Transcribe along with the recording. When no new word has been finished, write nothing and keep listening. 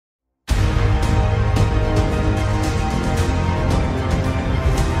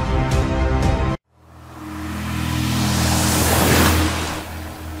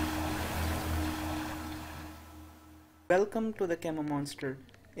Welcome to the Camo Monster.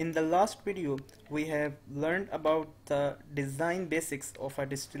 In the last video, we have learned about the design basics of a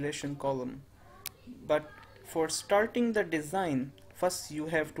distillation column. But for starting the design, first you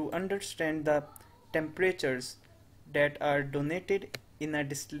have to understand the temperatures that are donated in a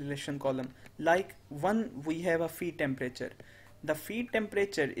distillation column. Like one, we have a feed temperature. The feed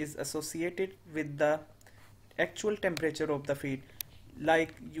temperature is associated with the actual temperature of the feed.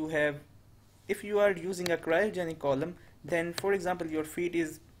 Like you have, if you are using a cryogenic column, then for example your feed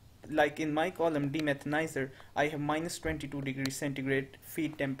is, like in my column demethanizer, I have minus 22 degrees centigrade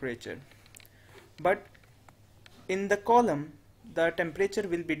feed temperature. But in the column the temperature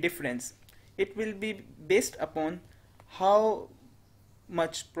will be different. It will be based upon how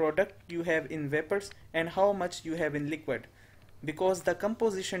much product you have in vapors and how much you have in liquid, because the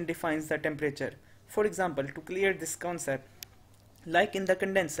composition defines the temperature. For example, to clear this concept, like in the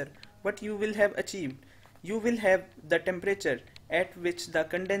condenser, what you will have achieved, you will have the temperature at which the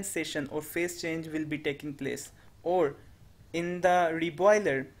condensation or phase change will be taking place, or in the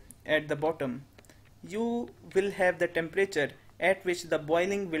reboiler at the bottom you will have the temperature at which the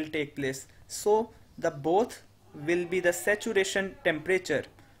boiling will take place. So the both will be the saturation temperature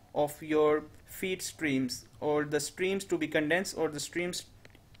of your feed streams, or the streams to be condensed or the streams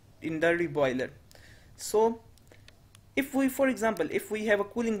in the reboiler. So if we, for example, if we have a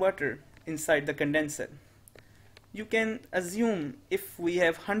cooling water inside the condenser, you can assume if we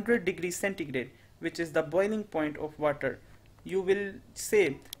have 100 degrees centigrade, which is the boiling point of water, you will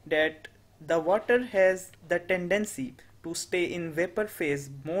say that the water has the tendency to stay in vapor phase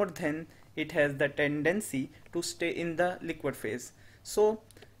more than it has the tendency to stay in the liquid phase. So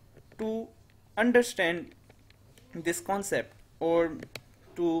to understand this concept, or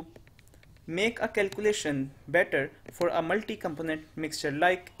to make a calculation better for a multi-component mixture,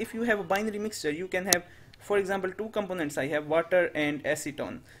 like if you have a binary mixture, you can have, for example, two components. I have water and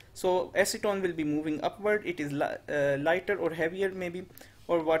acetone. So acetone will be moving upward, it is lighter or heavier maybe,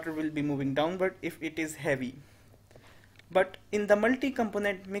 or water will be moving downward if it is heavy. But in the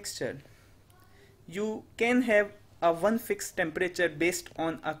multi-component mixture, you can have a one fixed temperature based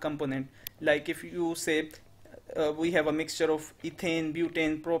on a component. Like if you say we have a mixture of ethane,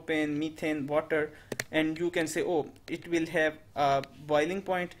 butane, propane, methane, water, and you can say, oh, it will have a boiling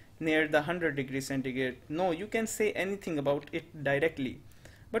point near the 100 degrees centigrade. No, you can say anything about it directly,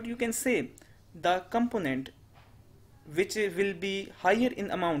 but you can say the component which will be higher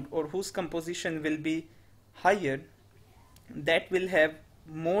in amount, or whose composition will be higher, that will have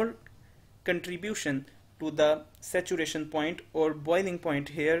more contribution to the saturation point or boiling point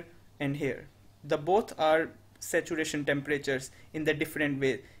here and here. The both are saturation temperatures in the different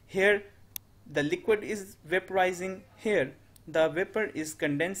way. Here the liquid is vaporizing, here the vapor is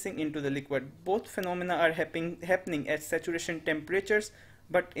condensing into the liquid. Both phenomena are happening at saturation temperatures,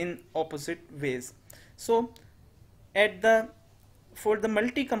 but in opposite ways. So for the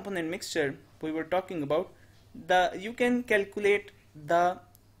multi-component mixture we were talking about, you can calculate the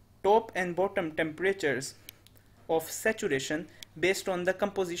top and bottom temperatures of saturation based on the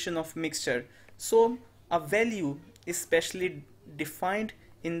composition of mixture. So a value is specially defined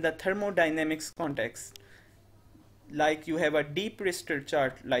in the thermodynamics context. Like you have a deep Richter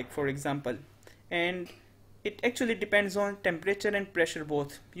chart, like for example, and it actually depends on temperature and pressure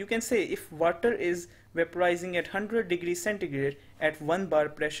both. You can say if water is vaporizing at 100 degrees centigrade at 1 bar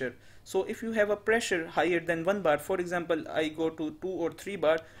pressure, so if you have a pressure higher than 1 bar, for example I go to 2 or 3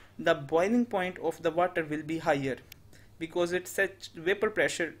 bar, the boiling point of the water will be higher because its vapor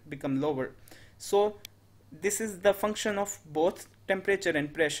pressure become lower. So this is the function of both temperature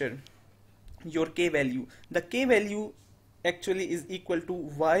and pressure, your K value. The K value actually is equal to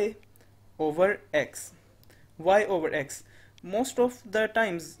Y over X. Y over X. Most of the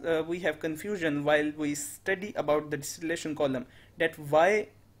times we have confusion while we study about the distillation column, that Y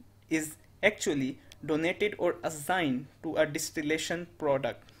is actually donated or assigned to a distillation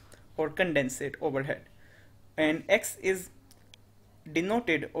product or condensate overhead, and X is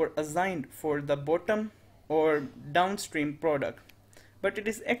denoted or assigned for the bottom or downstream product. But it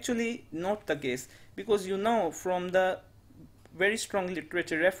is actually not the case, because you know from the very strong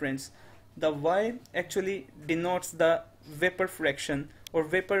literature reference, the Y actually denotes the vapor fraction or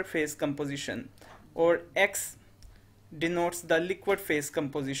vapor phase composition, or X denotes the liquid phase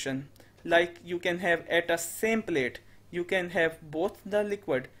composition. Like you can have at a same plate, you can have both the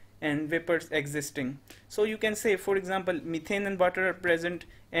liquid and vapors existing. So you can say, for example, methane and water are present,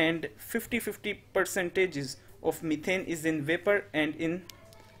 and 50-50 percentages of methane is in vapor and in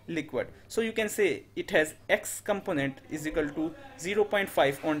liquid. So you can say it has X component is equal to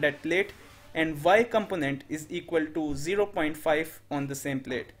 0.5 on that plate, and Y component is equal to 0.5 on the same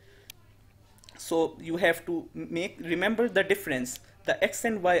plate. So you have to remember the difference. The X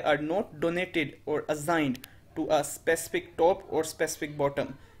and Y are not donated or assigned to a specific top or specific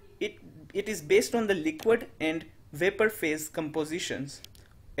bottom. It is based on the liquid and vapor phase compositions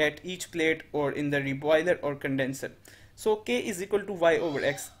at each plate or in the reboiler or condenser. So K is equal to Y over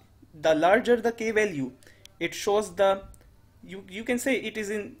X. The larger the K value, it shows the, you can say it is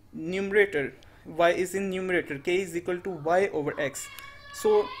in numerator, Y is in numerator, K is equal to Y over X.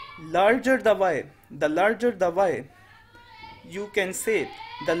 So larger the Y, you can say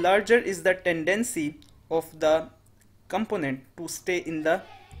the larger is the tendency of the component to stay in the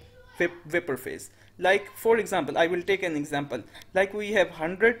vapor phase. Like for example, I will take an example, like we have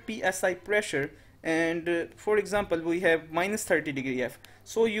 100 psi pressure and for example we have minus 30 degree F.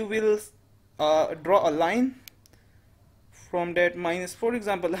 So you will draw a line from that minus, for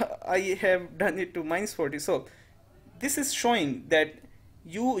example I have done it to minus 40. So this is showing that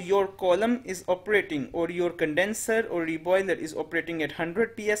your column is operating, or your condenser or reboiler is operating at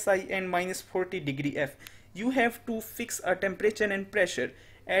 100 psi and minus 40 degree F. You have to fix a temperature and pressure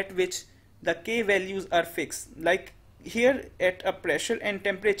at which the K values are fixed. Like here at a pressure and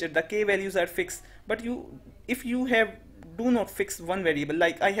temperature the K values are fixed, but if you do not fix one variable,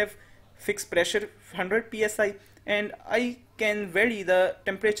 like I have fixed pressure 100 psi and I can vary the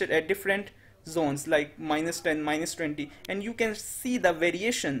temperature at different zones like minus 10, minus 20, and you can see the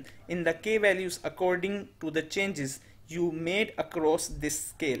variation in the K values according to the changes you made across this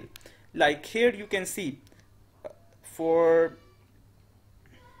scale. Like here you can see for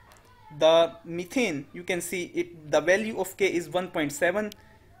the methane, you can see the value of K is 1.7,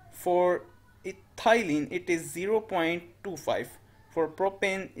 for ethylene it is 0.25, for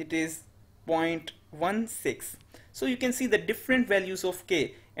propane it is 0.16. So you can see the different values of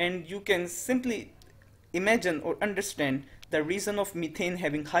K, and you can simply imagine or understand the reason of methane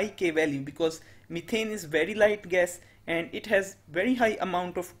having high K value, because methane is very light gas and it has very high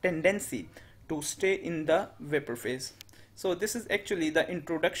amount of tendency to stay in the vapor phase. So this is actually the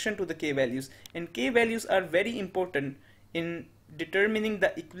introduction to the K values, and K values are very important in determining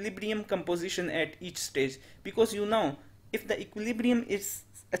the equilibrium composition at each stage, because you know if the equilibrium is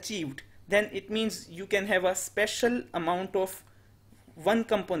achieved, then it means you can have a special amount of one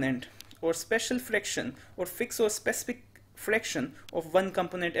component or special fraction or fixed or specific fraction of one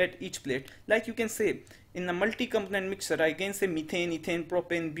component at each plate. Like you can say in a multi-component mixture, I can say methane, ethane,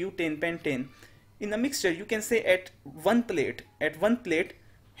 propane, butane, pentane. In a mixture you can say at one plate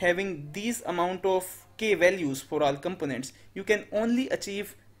having these amount of K values for all components, you can only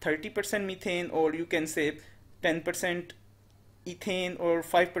achieve 30% methane, or you can say 10% ethane or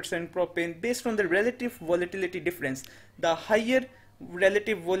 5% propane based on the relative volatility difference. The higher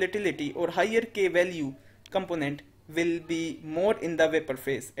relative volatility or higher K value component will be more in the vapor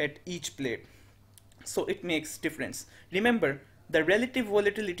phase at each plate. So it makes difference. Remember, the relative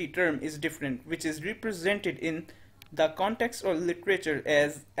volatility term is different, which is represented in the context or literature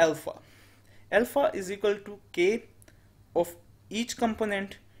as alpha. Alpha is equal to K of each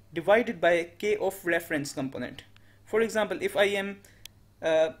component divided by K of reference component. For example, if I am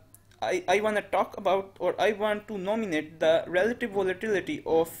I want to talk about, or I want to nominate the relative volatility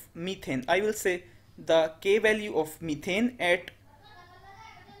of methane, I will say the K value of methane at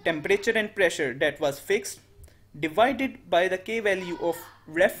temperature and pressure that was fixed divided by the K value of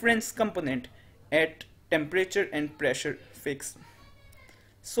reference component at temperature and pressure fixed.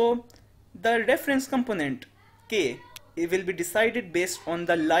 So the reference component K, it will be decided based on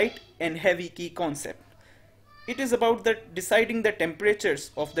the light and heavy key concept. It is about deciding the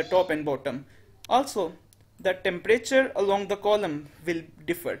temperatures of the top and bottom. Also, the temperature along the column will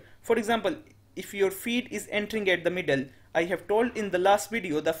differ. For example, if your feed is entering at the middle, I have told in the last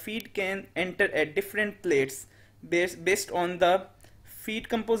video the feed can enter at different plates based on the feed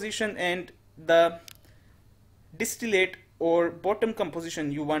composition and the distillate or bottom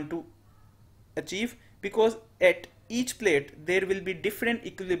composition you want to achieve, because at each plate there will be different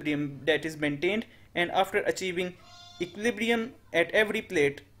equilibrium that is maintained, and after achieving equilibrium at every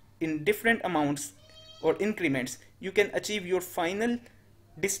plate in different amounts or increments, you can achieve your final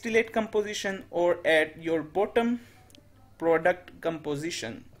distillate composition or at your bottom product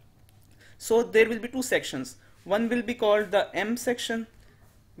composition. So there will be two sections. One will be called the M section,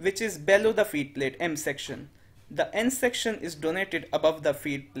 which is below the feed plate, M section. The N section is donated above the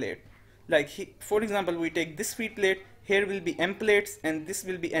feed plate. Like for example, we take this feed plate, here will be M plates and this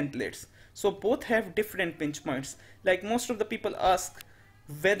will be N plates. So both have different pinch points. Like most of the people ask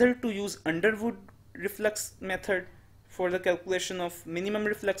whether to use Underwood reflux method, for the calculation of minimum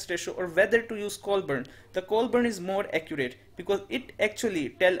reflux ratio or whether to use Colburn, the Colburn is more accurate because it actually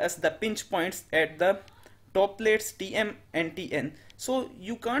tells us the pinch points at the top plates Tm and Tn. So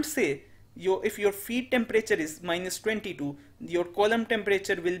you can't say if your feed temperature is minus 22, your column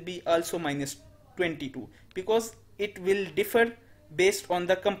temperature will be also minus 22 because it will differ based on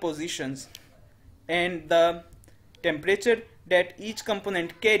the compositions and the temperature that each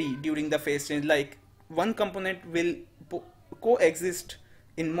component carry during the phase change. Like one component will coexist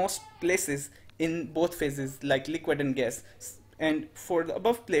in most places in both phases like liquid and gas, and for the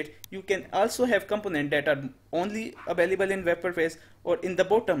above plate you can also have components that are only available in vapor phase, or in the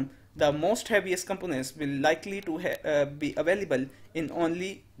bottom the most heaviest components will likely to be available in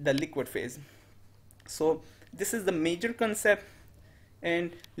only the liquid phase. So this is the major concept,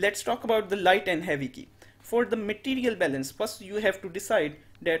 and let's talk about the light and heavy key. For the material balance, first you have to decide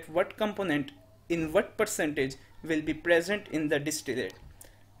that what component in what percentage will be present in the distillate.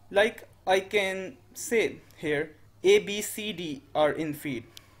 Like I can say here A, B, C, D are in feed,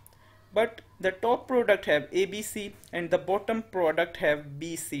 but the top product have A, B, C and the bottom product have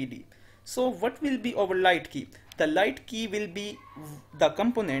B, C, D. So what will be our light key? The light key will be the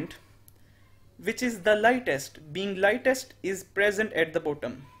component which is the lightest, being lightest is present at the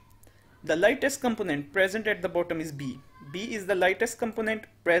bottom. The lightest component present at the bottom is B. B is the lightest component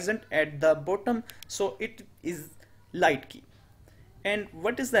present at the bottom, so it is light key. And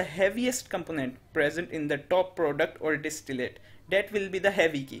what is the heaviest component present in the top product or distillate? That will be the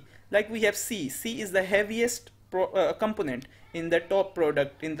heavy key. Like we have C. C is the heaviest component in the top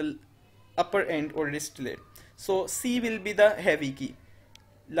product in the upper end or distillate. So C will be the heavy key.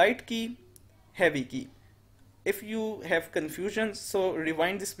 Light key, heavy key. If you have confusion, so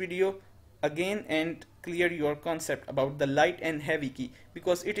rewind this video again and clear your concept about the light and heavy key,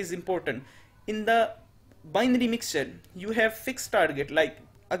 because it is important. In the binary mixture you have fixed target, like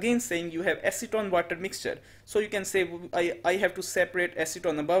again saying you have acetone water mixture, so you can say I have to separate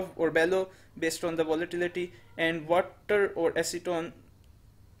acetone above or below based on the volatility, and water or acetone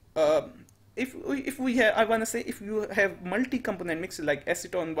if we have, I want to say, if you have multi-component mixture like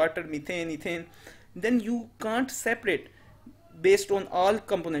acetone, water, methane, ethane, then you can't separate based on all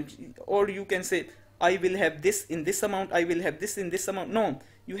components, or you can say I will have this in this amount, I will have this in this amount. No,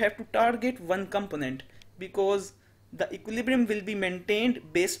 you have to target one component because the equilibrium will be maintained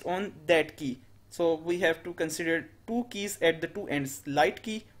based on that key. So we have to consider two keys at the two ends. Light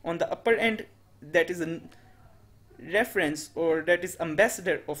key on the upper end, that is a reference or that is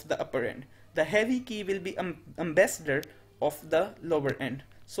ambassador of the upper end. The heavy key will be ambassador of the lower end.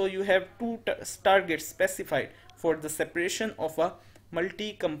 So you have two targets specified for the separation of a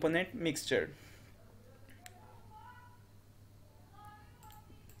multi-component mixture.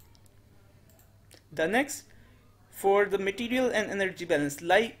 The next, for the material and energy balance,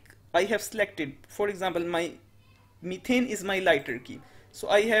 like I have selected, for example, my methane is my lighter key, so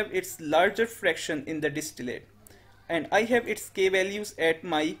I have its larger fraction in the distillate, and I have its K values at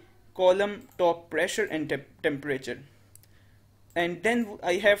my column top pressure and temperature, and then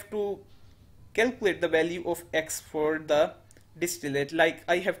I have to calculate the value of X for the distillate. Like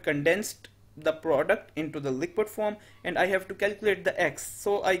I have condensed the product into the liquid form and I have to calculate the X,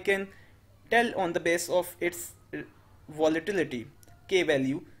 so I can tell on the base of its volatility K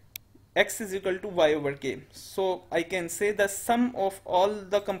value, X is equal to Y over K. So I can say the sum of all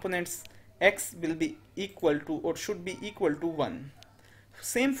the components X will be equal to or should be equal to 1.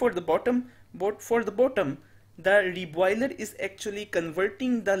 Same for the bottom, but for the bottom the reboiler is actually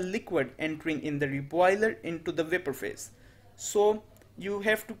converting the liquid entering in the reboiler into the vapor phase. So you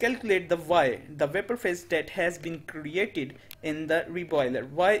have to calculate the Y, the vapor phase that has been created in the reboiler.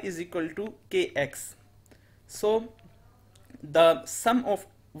 Y is equal to Kx. So the sum of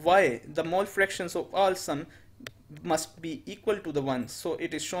Y, the mole fractions of all sum, must be equal to the 1. So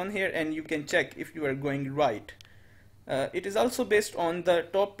it is shown here and you can check if you are going right. It is also based on the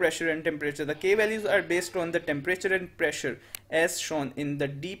top pressure and temperature. The K values are based on the temperature and pressure as shown in the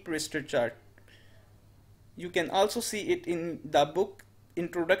deep raster chart. You can also see it in the book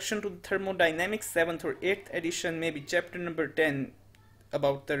Introduction to Thermodynamics 7th or 8th edition, maybe chapter number 10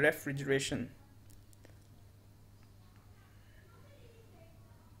 about the refrigeration.